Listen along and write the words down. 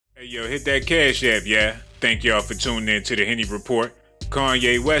Hey yo, hit that cash app, yeah. Thank y'all for tuning in to the Henny Report.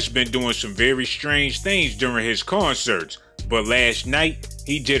 Kanye West been doing some very strange things during his concerts, but last night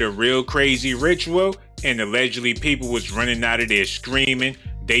he did a real crazy ritual and allegedly people was running out of there screaming,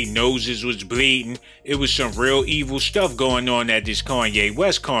 they noses was bleeding. It was some real evil stuff going on at this Kanye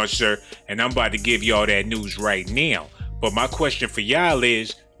West concert, and I'm about to give y'all that news right now. But my question for y'all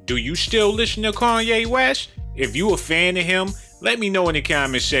is, do you still listen to Kanye West? If you a fan of him, let me know in the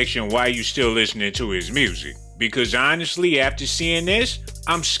comment section why you still listening to his music. Because honestly, after seeing this,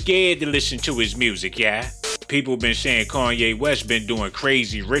 I'm scared to listen to his music, yeah? People been saying Kanye West been doing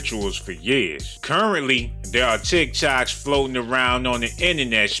crazy rituals for years. Currently, there are TikToks floating around on the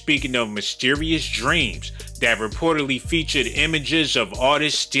internet speaking of mysterious dreams that reportedly featured images of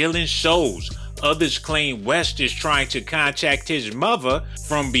artists stealing souls. Others claim West is trying to contact his mother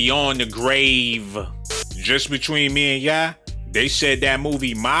from beyond the grave. Just between me and y'all, they said that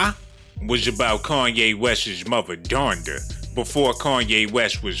movie Ma was about Kanye West's mother, Donda, before Kanye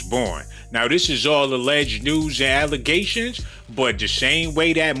West was born. Now, this is all alleged news and allegations, but the same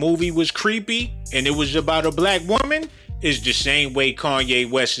way that movie was creepy and it was about a black woman is the same way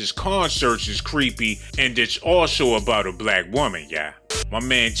Kanye West's concerts is creepy and it's also about a black woman, yeah. My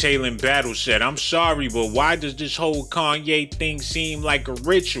man Taylor Battle said, I'm sorry, but why does this whole Kanye thing seem like a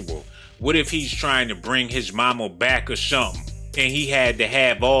ritual? What if he's trying to bring his mama back or something? And he had to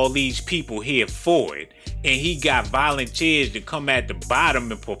have all these people here for it. And he got volunteers to come at the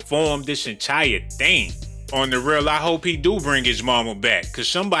bottom and perform this entire thing. On the real, I hope he do bring his mama back, cause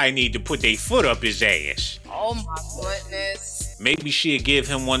somebody need to put their foot up his ass. Oh my goodness. Maybe she'll give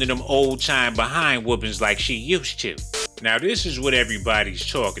him one of them old time behind whoopings like she used to. Now this is what everybody's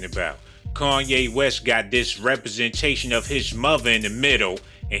talking about. Kanye West got this representation of his mother in the middle,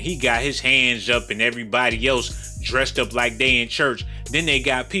 and he got his hands up and everybody else dressed up like they in church. Then they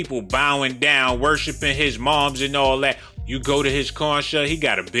got people bowing down, worshiping his moms and all that. You go to his concert, he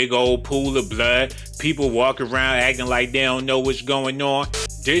got a big old pool of blood. People walk around acting like they don't know what's going on.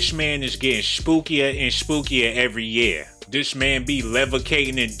 This man is getting spookier and spookier every year. This man be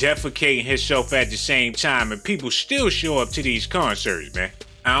levitating and defecating himself at the same time, and people still show up to these concerts, man.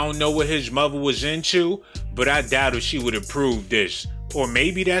 I don't know what his mother was into, but I doubt if she would approve this. Or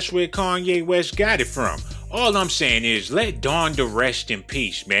maybe that's where Kanye West got it from. All I'm saying is, let Donda rest in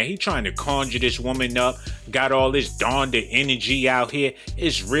peace, man. He trying to conjure this woman up, got all this Donda energy out here.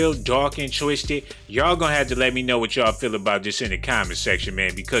 It's real dark and twisted. Y'all gonna have to let me know what y'all feel about this in the comment section,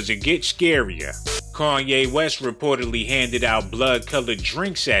 man, because it gets scarier. Kanye West reportedly handed out blood-colored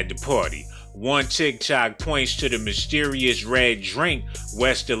drinks at the party. One TikTok points to the mysterious red drink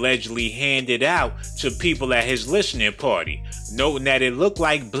West allegedly handed out to people at his listening party, noting that it looked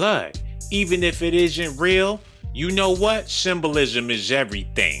like blood. Even if it isn't real, you know what? Symbolism is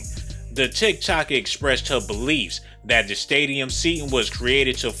everything. The TikToker expressed her beliefs that the stadium seating was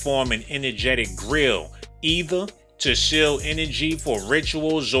created to form an energetic grill, either to seal energy for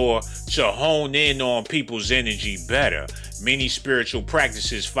rituals or to hone in on people's energy better. Many spiritual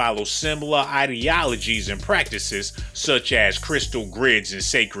practices follow similar ideologies and practices such as crystal grids and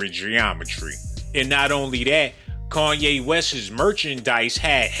sacred geometry. And not only that, Kanye West's merchandise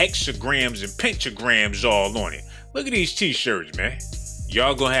had hexagrams and pentagrams all on it. Look at these t-shirts, man.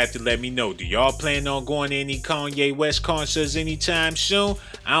 Y'all gonna have to let me know. Do y'all plan on going to any Kanye West concerts anytime soon?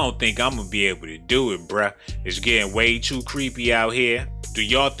 I don't think I'm gonna be able to do it, bruh. It's getting way too creepy out here. Do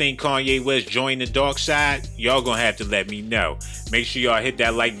y'all think Kanye West joined the dark side? Y'all gonna have to let me know. Make sure y'all hit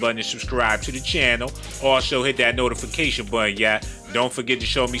that like button and subscribe to the channel. Also hit that notification button, y'all. Don't forget to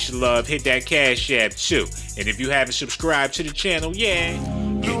show me some love. Hit that cash app too. And if you haven't subscribed to the channel, yeah.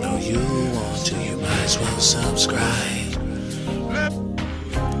 You know you want to, you might as well subscribe.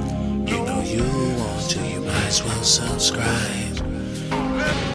 You know you want to, you might as well subscribe.